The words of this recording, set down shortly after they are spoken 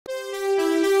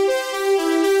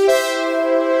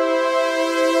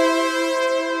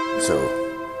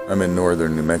So I'm in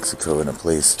northern New Mexico in a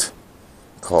place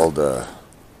called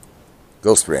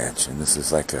Ghost Ranch, and this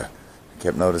is like I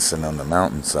kept noticing on the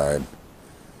mountainside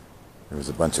there was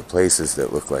a bunch of places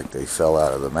that looked like they fell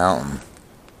out of the mountain,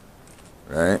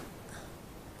 right?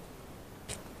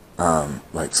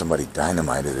 Like somebody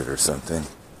dynamited it or something.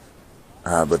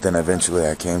 But then eventually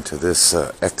I came to this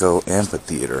Echo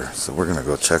Amphitheater, so we're gonna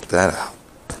go check that out.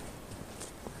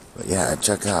 But yeah,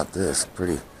 check out this,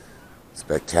 pretty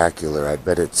spectacular. I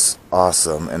bet it's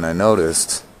awesome. And I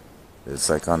noticed it's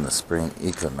like on the spring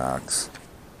equinox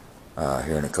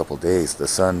here in a couple days. The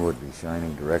sun would be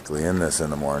shining directly in this in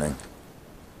the morning,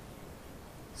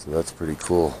 so that's pretty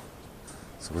cool.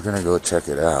 So we're gonna go check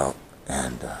it out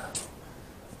and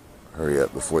hurry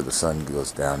up before the sun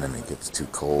goes down and it gets too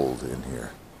cold in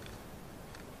here.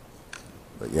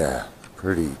 But yeah,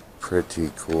 pretty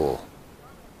cool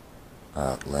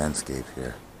landscape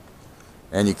here.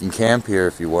 And you can camp here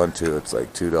if you want to. It's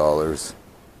like $2.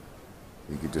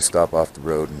 You could just stop off the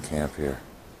road and camp here.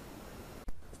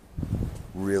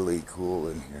 Really cool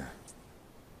in here.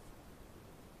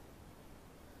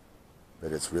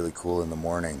 But it's really cool in the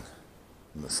morning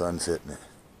when the sun's hitting it.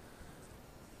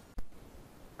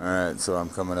 Alright, so I'm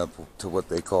coming up to what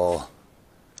they call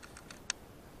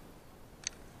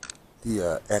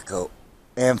the Echo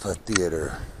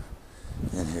Amphitheater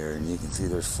in here, and you can see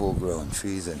there's full-grown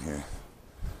trees in here,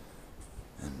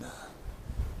 and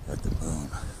got the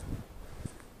moon.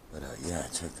 But yeah,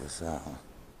 check this out.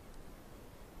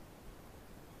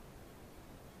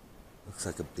 Looks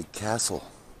like a big castle.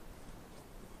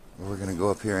 We're gonna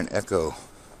go up here and echo.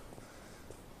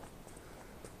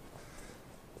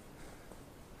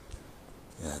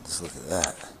 Yeah, just look at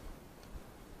that.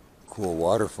 Cool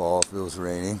waterfall if it was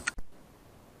raining.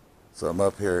 So I'm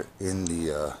up here in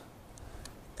the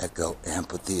Echo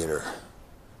Amphitheater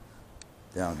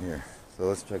down here. So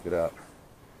let's check it out.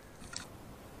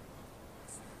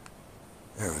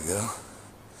 There we go.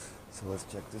 So let's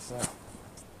check this out.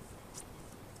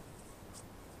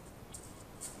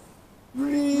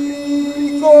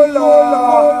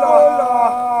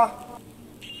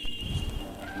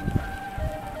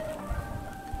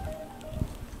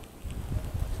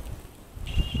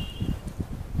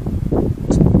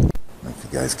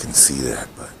 You guys can see that,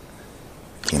 but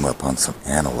I came up on some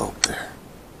antelope there.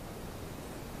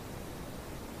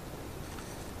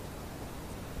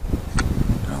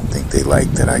 I don't think they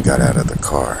like that I got out of the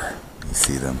car. You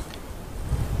see them?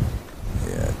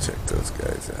 Yeah, check those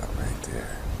guys out right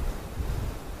there.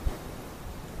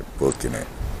 They're booking it.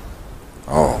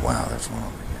 Oh wow, there's one over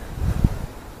here.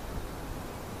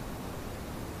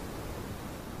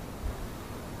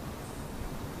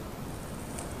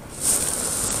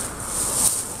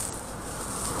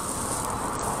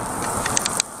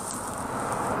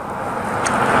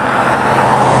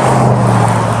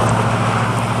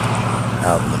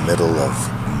 Middle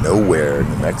of nowhere,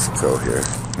 New Mexico here.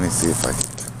 Let me see if I can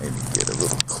maybe get a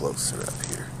little closer up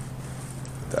here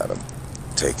without them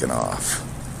taking off.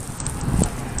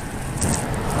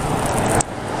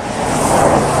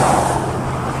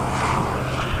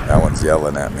 That one's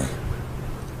yelling at me.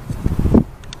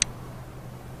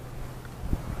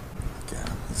 Look at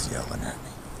him, he's yelling at me.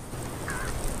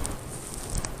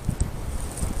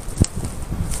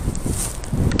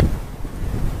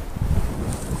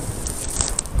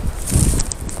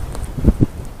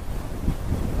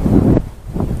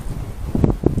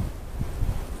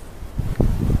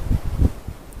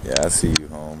 I see you,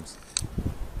 Holmes.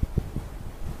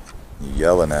 You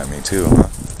yelling at me too, huh?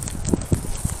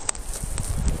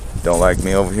 Don't like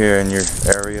me over here in your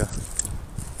area?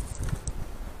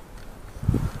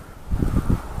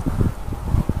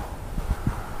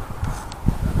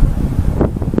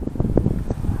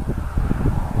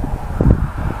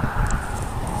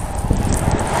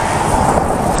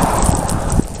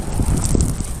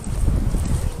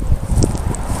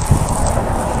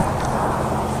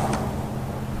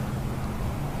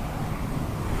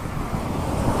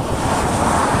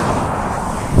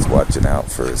 Watching out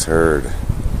for his herd.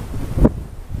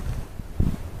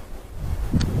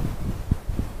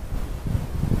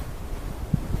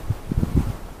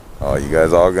 Oh, you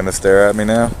guys all gonna stare at me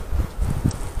now?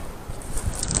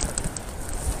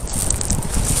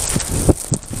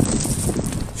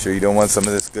 Sure you don't want some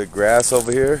of this good grass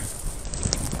over here?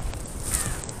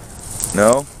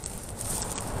 No?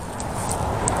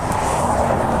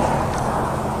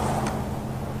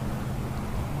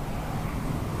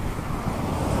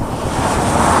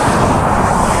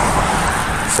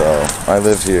 So I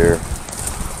live here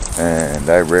and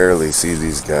I rarely see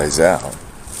these guys out.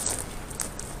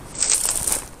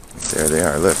 There they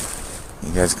are, look.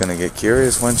 You guys gonna get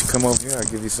curious? Why don't you come over here? I'll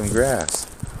give you some grass.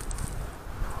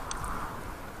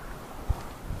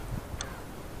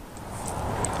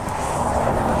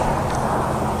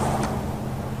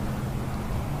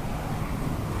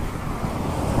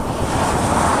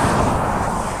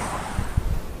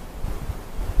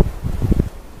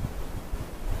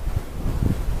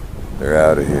 They're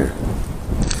out of here.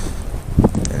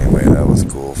 Anyway, that was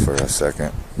cool for a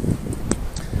second.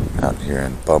 Out here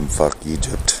in bumfuck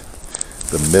Egypt.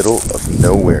 The middle of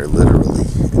nowhere, literally,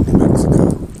 in New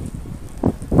Mexico.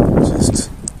 Just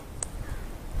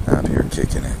out here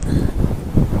kicking it.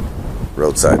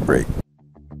 Roadside break.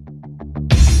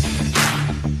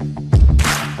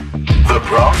 The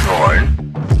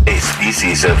pronghorn, a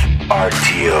species of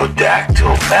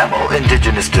artiodactyl mammal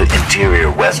indigenous to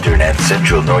interior western and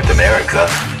central North America.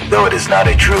 Though it is not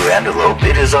a true antelope,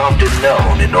 it is often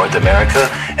known in North America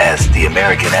as the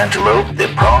American antelope, the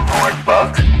pronghorn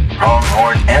buck,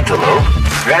 pronghorn antelope,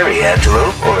 prairie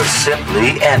antelope, or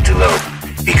simply antelope,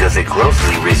 because it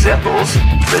closely resembles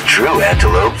the true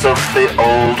antelopes of the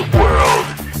Old World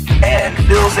and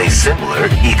fills a similar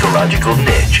ecological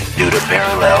niche due to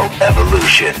parallel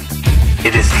evolution.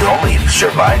 It is the only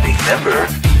surviving member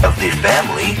of the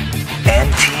family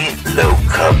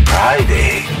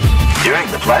Antilocapridae.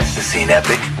 During the Pleistocene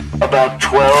epoch, about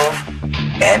 12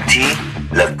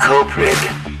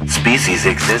 Antilocapridae species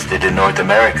existed in North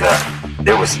America.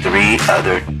 There was 3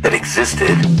 other that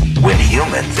existed when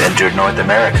humans entered North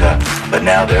America, but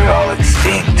now they're all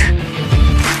extinct.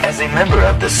 As a member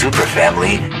of the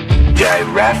superfamily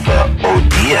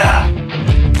Giraffoidea?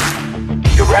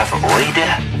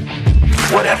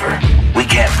 Whatever. We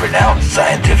can't pronounce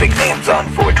scientific names on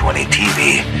 420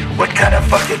 TV. What kind of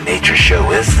fucking nature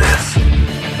show is this?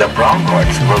 The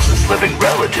pronghorn's closest living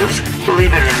relatives,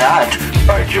 believe it or not,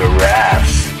 are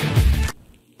giraffes.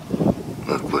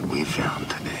 Look what we found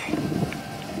today.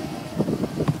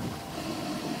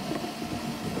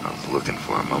 I was looking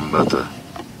for him. I'm about to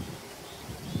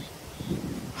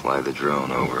fly the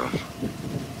drone over him.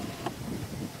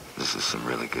 This is some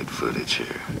really good footage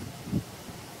here.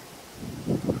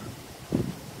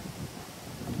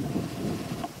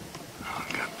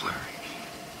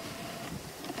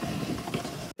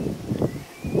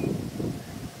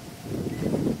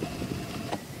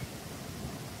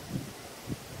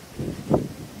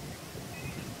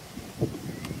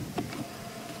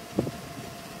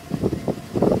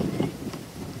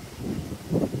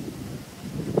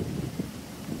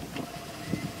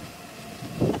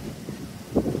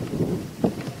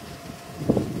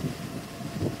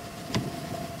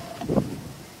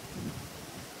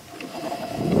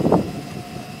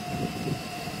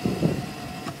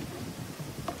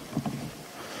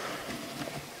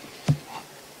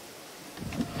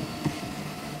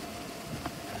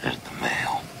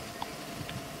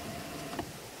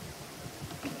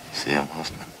 See him,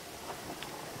 husband?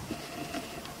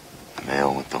 The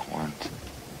male with the horns.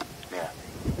 Yeah.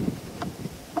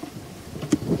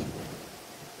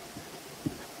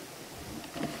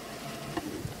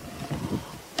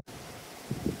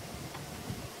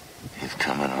 He's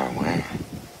coming our way.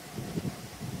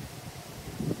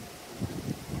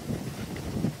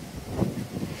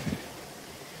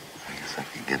 I guess I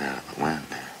can get out of the wind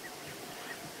there.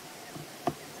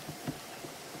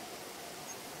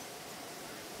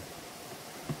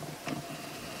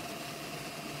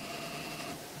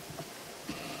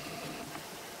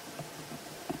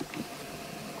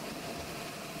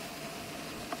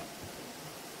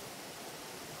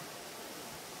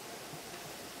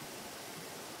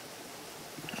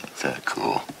 Is that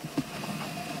cool?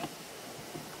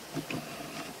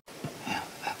 Yeah,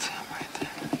 that's him right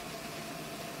there.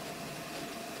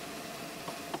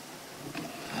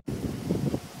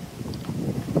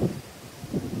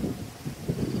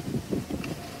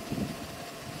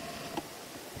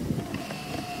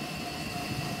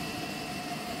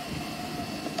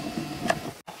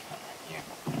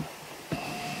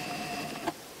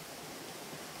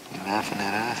 You laughing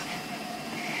at us?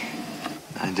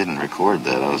 I didn't record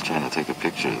that. I was trying to take a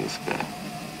picture of this guy.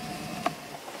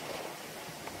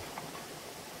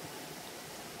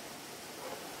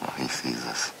 Oh, he sees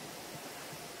us.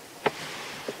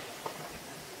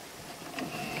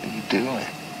 What are you doing?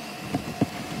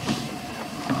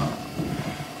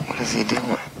 What is he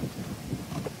doing?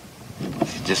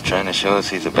 Is he just trying to show us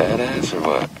he's a badass or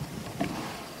what?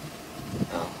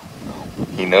 No.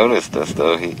 He noticed us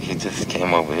though. He just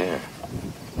came over here.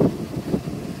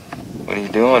 What are you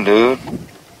doing, dude?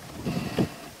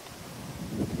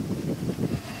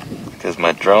 Because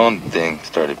my drone thing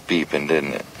started beeping,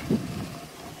 didn't it?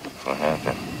 That's what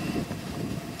happened.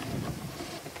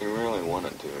 If you really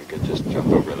wanted to, you could just jump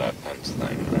over that fence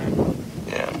thing, right?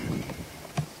 Yeah.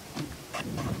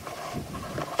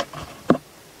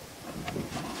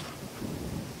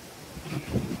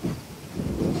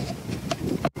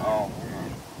 Oh,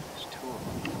 there's two of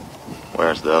them.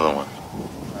 Where's the other one?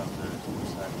 Out there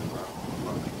beside the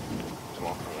road. He's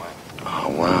walking away. Oh,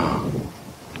 wow.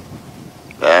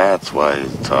 That's why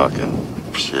he's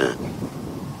talking shit.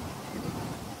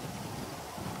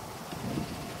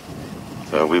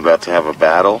 So are we about to have a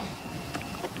battle?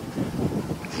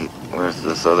 Where's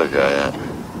this other guy at?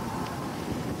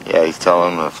 Yeah, he's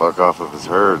telling him to fuck off of his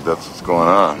herd. That's what's going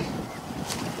on.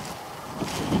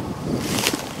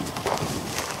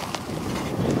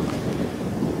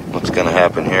 What's gonna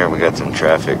happen here? We got some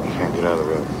traffic. Here, get out of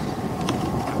the road.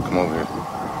 Come over here.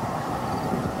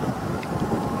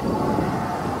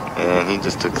 And he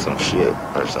just took some shit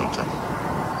or something.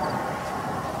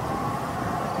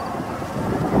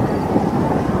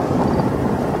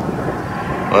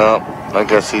 Well, I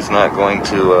guess he's not going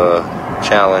to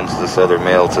challenge this other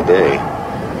male today.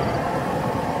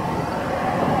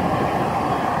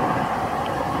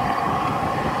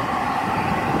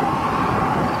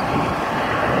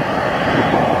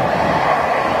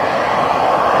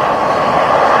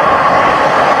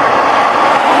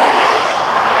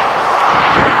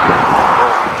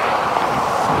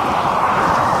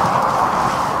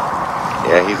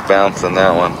 Yeah, he's bouncing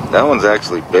that one. That one's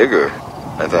actually bigger,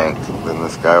 I think, than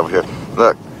this guy over here.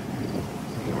 Look.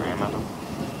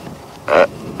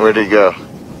 Where'd he go?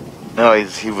 No,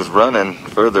 he was running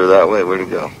further that way. Where'd he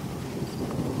go?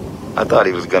 I thought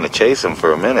he was going to chase him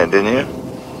for a minute, didn't you?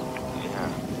 Yeah.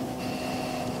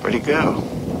 Where'd he go?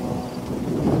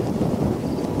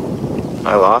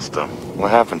 I lost him.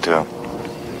 What happened to him?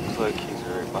 Looks like he's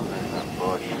right behind that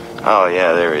bush. Oh,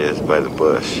 yeah, there he is, by the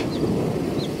bush.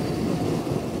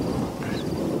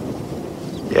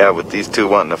 Yeah, with these two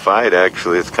wanting to fight,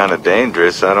 actually, it's kind of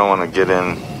dangerous. I don't want to get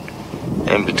in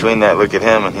between that. Look at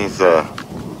him, and he's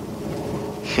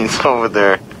over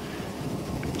there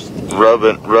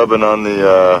rubbing on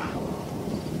the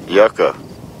yucca.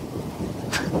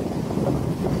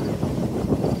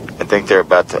 I think we're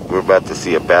about to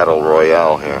see a battle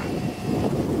royale here.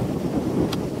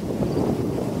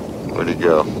 Where'd he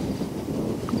go?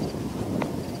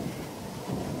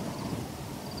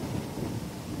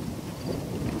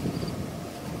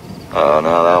 Oh,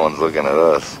 no, that one's looking at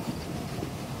us.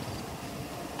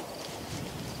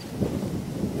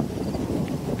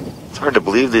 It's hard to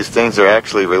believe these things are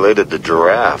actually related to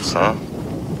giraffes, huh?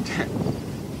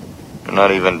 They're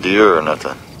not even deer or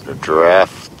nothing. They're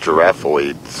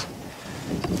giraffoids.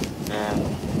 Yeah.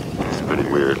 It's pretty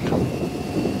weird.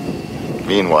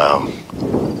 Meanwhile,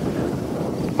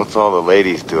 what's all the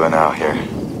ladies doing out here?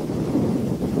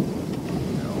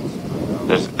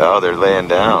 They're laying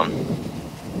down.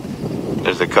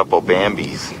 There's a couple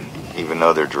Bambis, even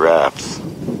though they're giraffes.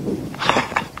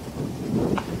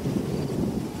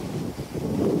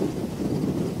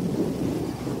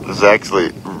 This is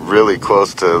actually really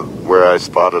close to where I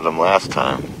spotted them last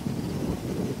time.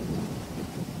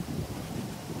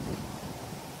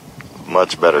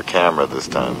 Much better camera this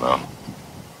time, though.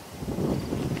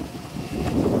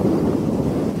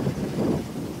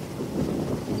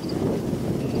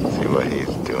 See what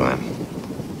he's doing.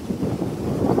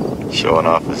 Showing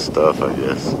off his stuff, I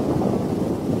guess.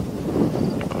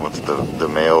 What's the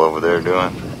male over there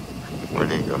doing?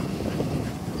 Where'd he go?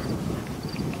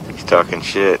 He's talking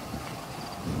shit.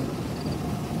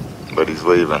 But he's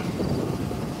leaving.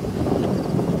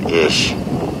 Ish.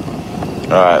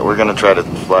 Alright, we're gonna try to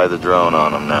fly the drone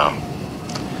on him now.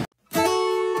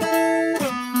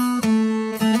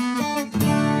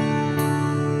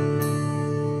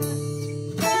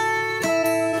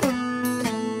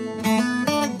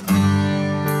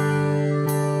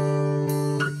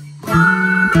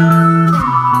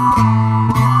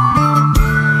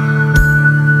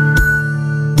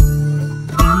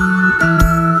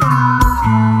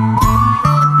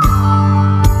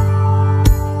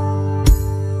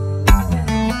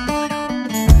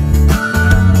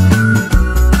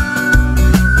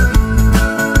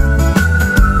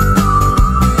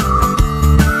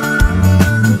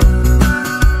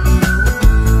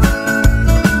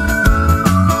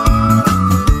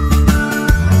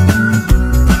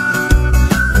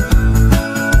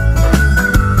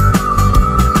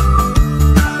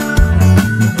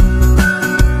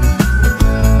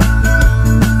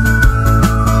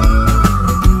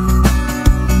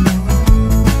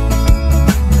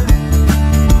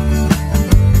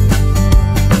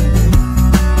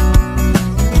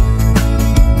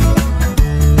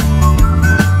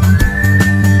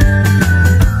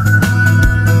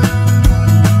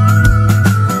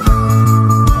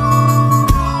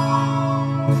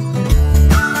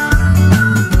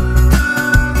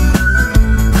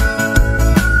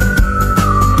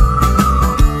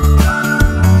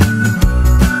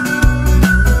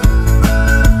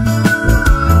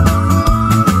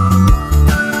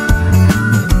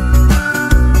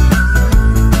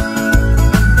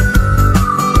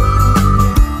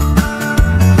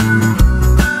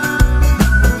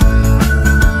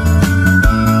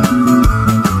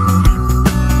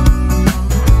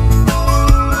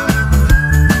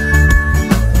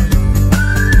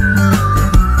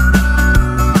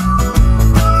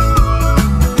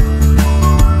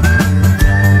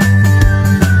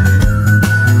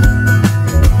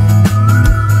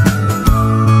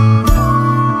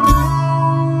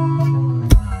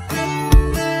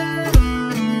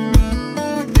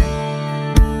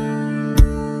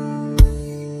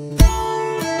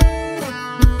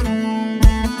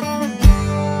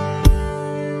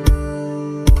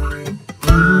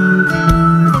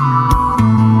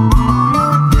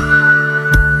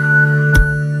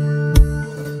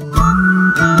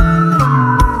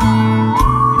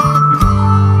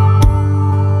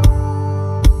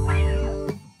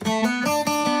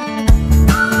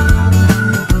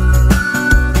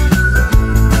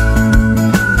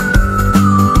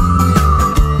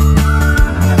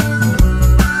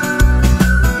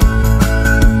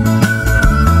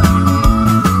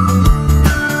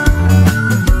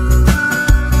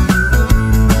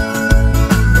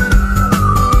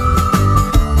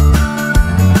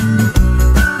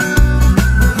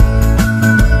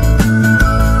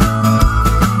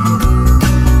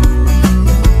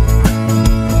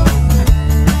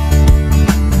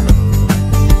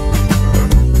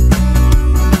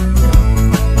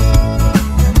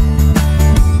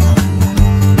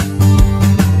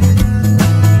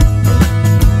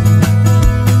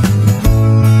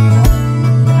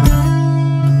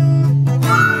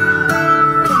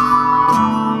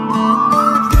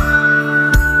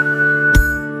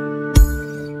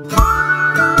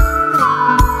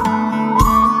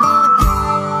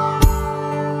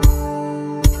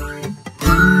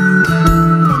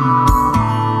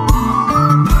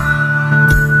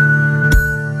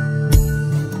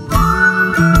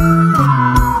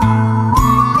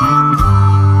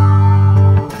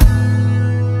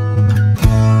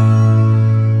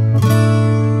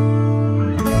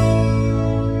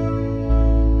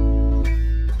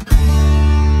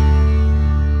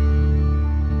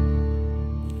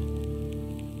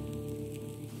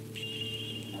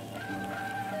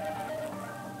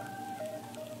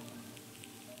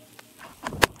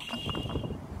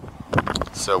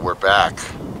 So we're back,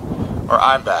 or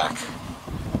I'm back,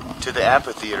 to the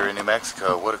amphitheater in New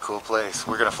Mexico. What a cool place.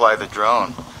 We're gonna fly the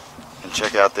drone and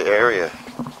check out the area.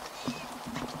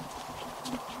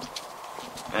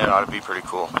 And it ought to be pretty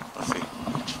cool. Let's see.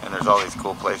 And there's all these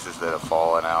cool places that have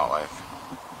fallen out, like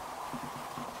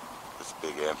this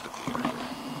big amphitheater here.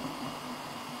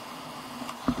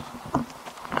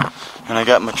 And I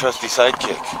got my trusty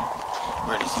sidekick,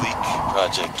 Ready Sleek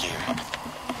project gear.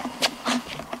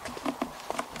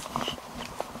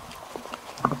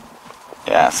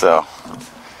 Yeah, so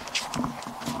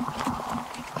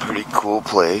pretty cool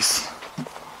place.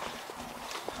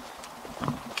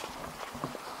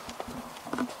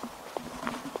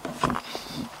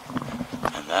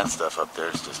 And that stuff up there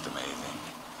is just amazing.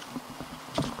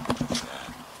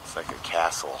 It's like a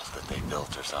castle that they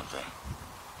built or something.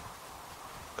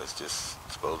 It's just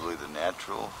supposedly the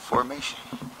natural formation.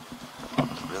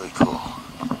 It's really cool.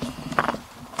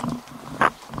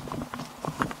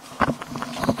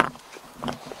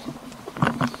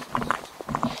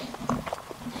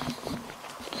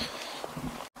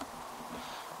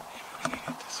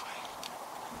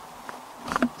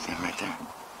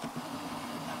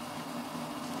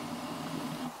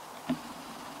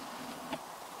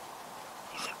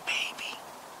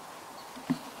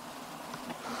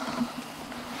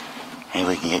 Maybe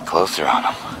we can get closer on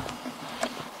him.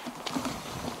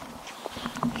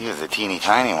 He was a teeny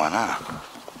tiny one, huh?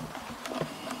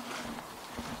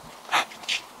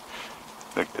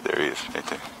 Look, there he is, right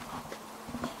there.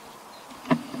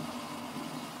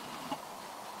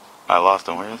 I lost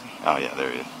him, where is he? Oh yeah,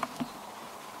 there he is.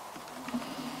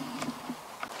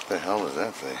 What the hell does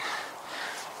that say?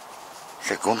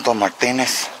 Segundo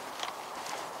Martinez.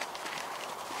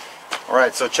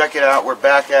 Alright, so check it out. We're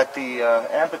back at the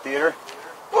amphitheater.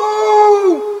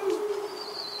 Woo!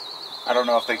 I don't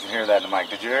know if they can hear that in the mic.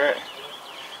 Did you hear it?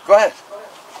 Go ahead.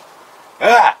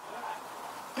 Ah!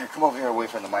 Here, come over here away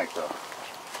from the mic, though.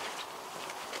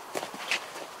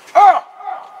 Ah!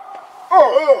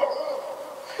 Oh!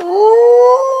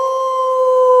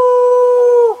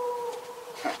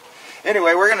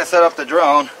 Anyway, we're going to set up the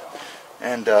drone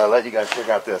and let you guys check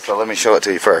out this. So let me show it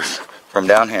to you first. From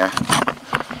down here.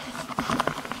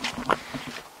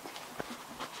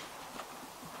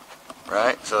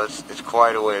 Right, so it's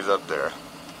quite a ways up there.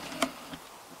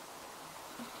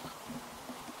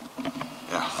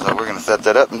 Yeah, so we're gonna set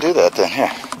that up and do that then. Here.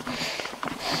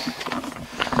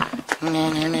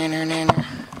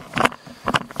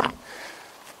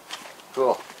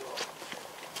 Cool.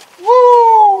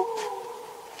 Woo!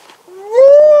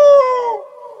 Woo!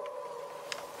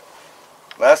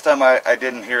 Last time I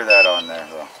didn't hear that on there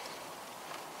though.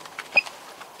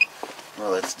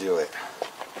 Well, let's do it.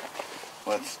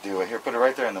 Let's do it. Here, put it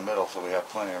right there in the middle so we have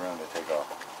plenty of room to take off.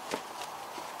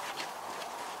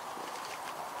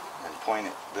 And point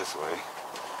it this way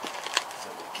so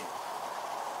we can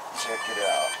check it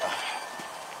out.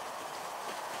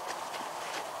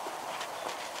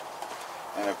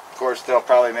 And of course they'll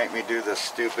probably make me do the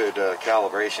stupid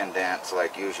calibration dance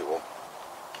like usual.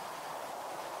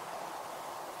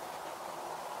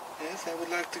 Yes, I would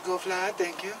like to go fly,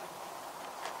 thank you.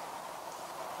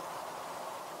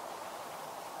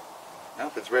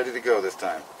 Nope, it's ready to go this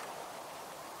time.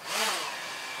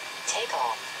 Take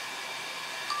off.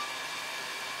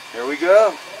 Here we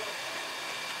go.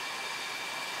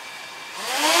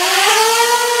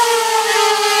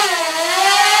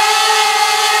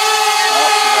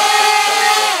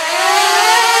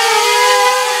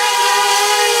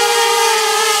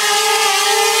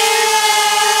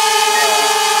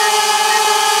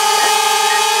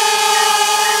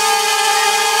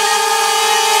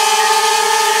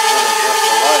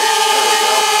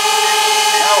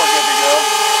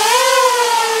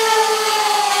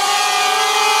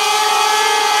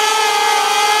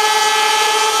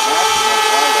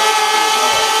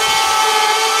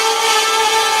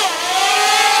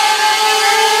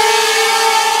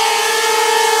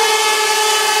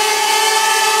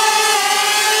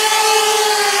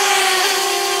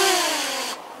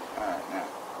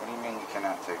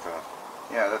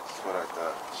 Yeah, that's what I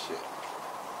thought. Shit.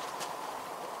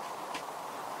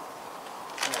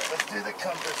 Alright, let's do the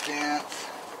compass dance.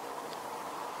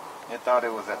 It thought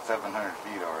it was at 700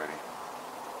 feet already.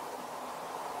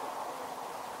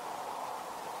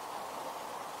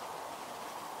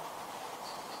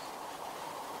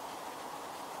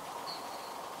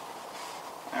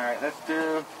 Alright, let's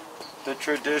do the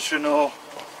traditional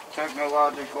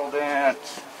technological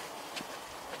dance.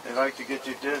 They like to get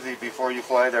you dizzy before you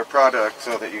fly their product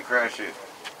so that you crash it.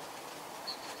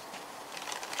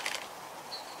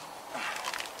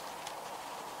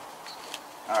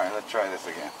 Alright, let's try this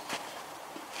again.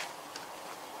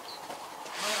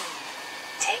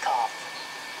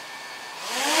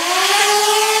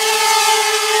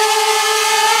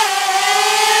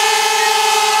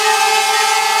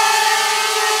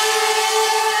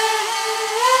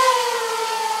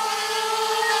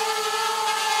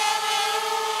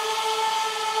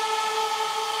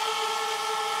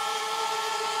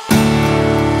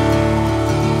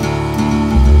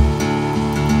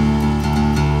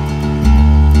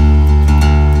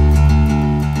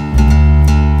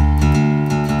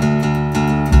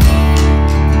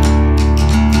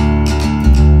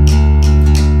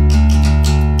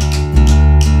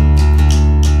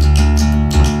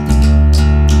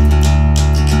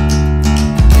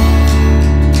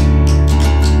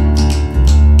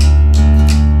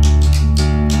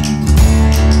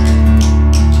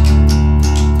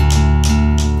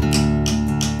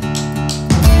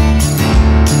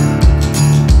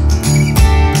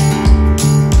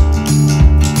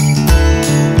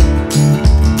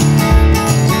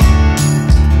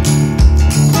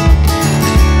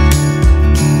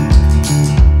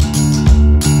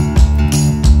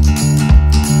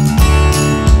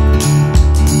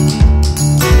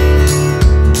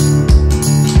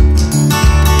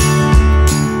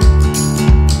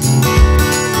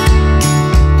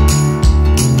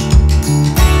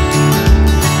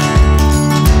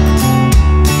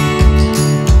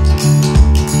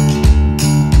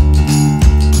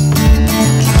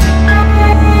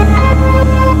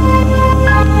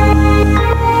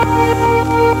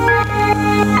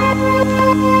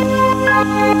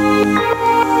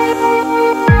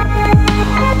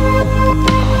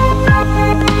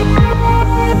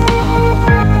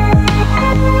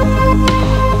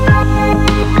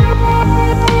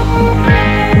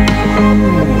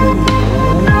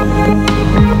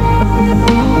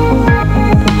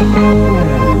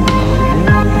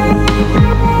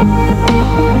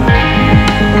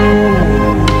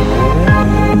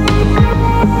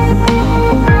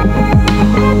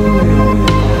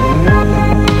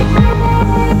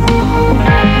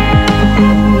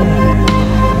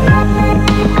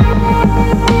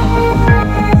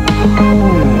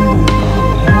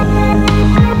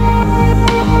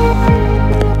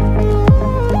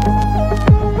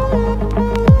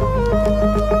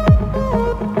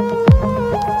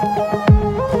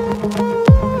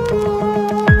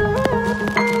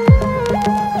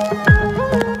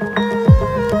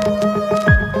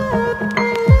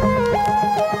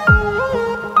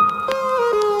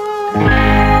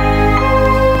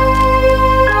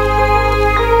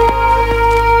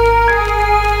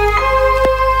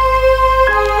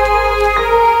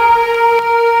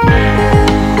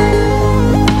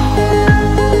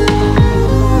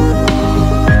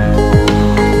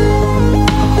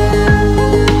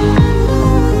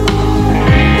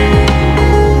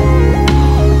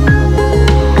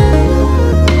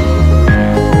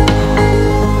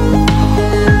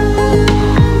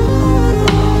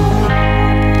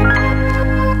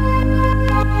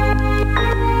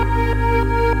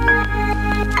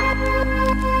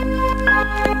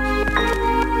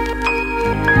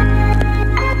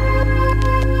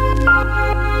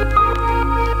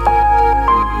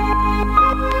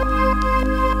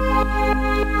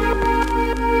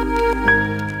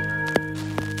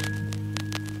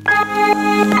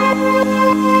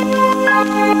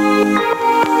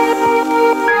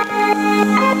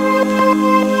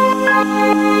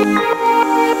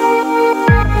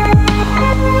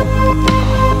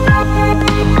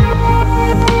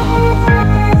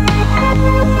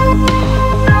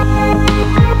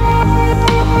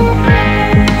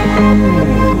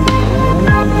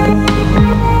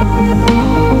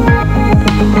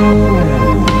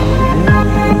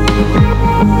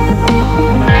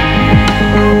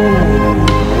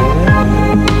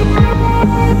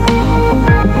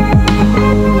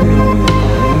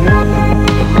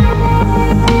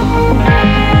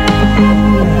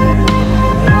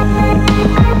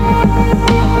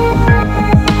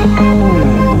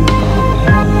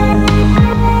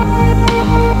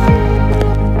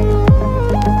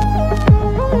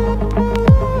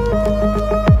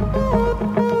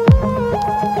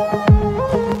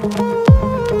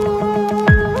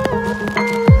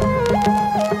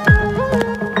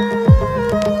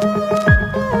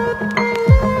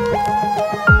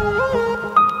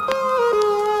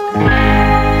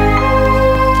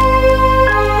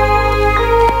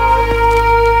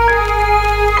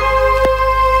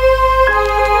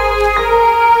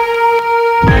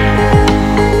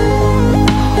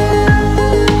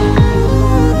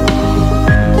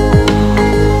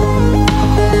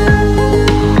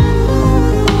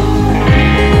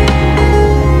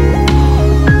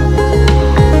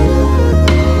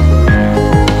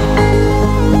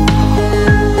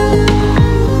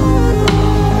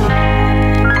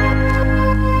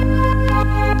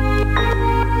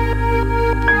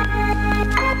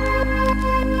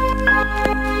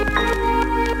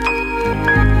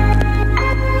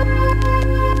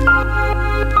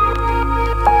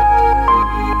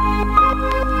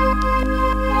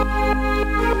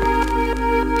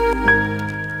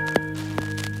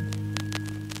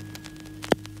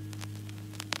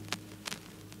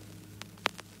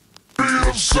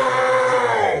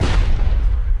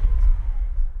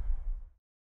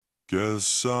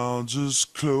 Guess I'll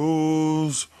just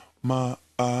close my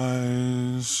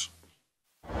eyes.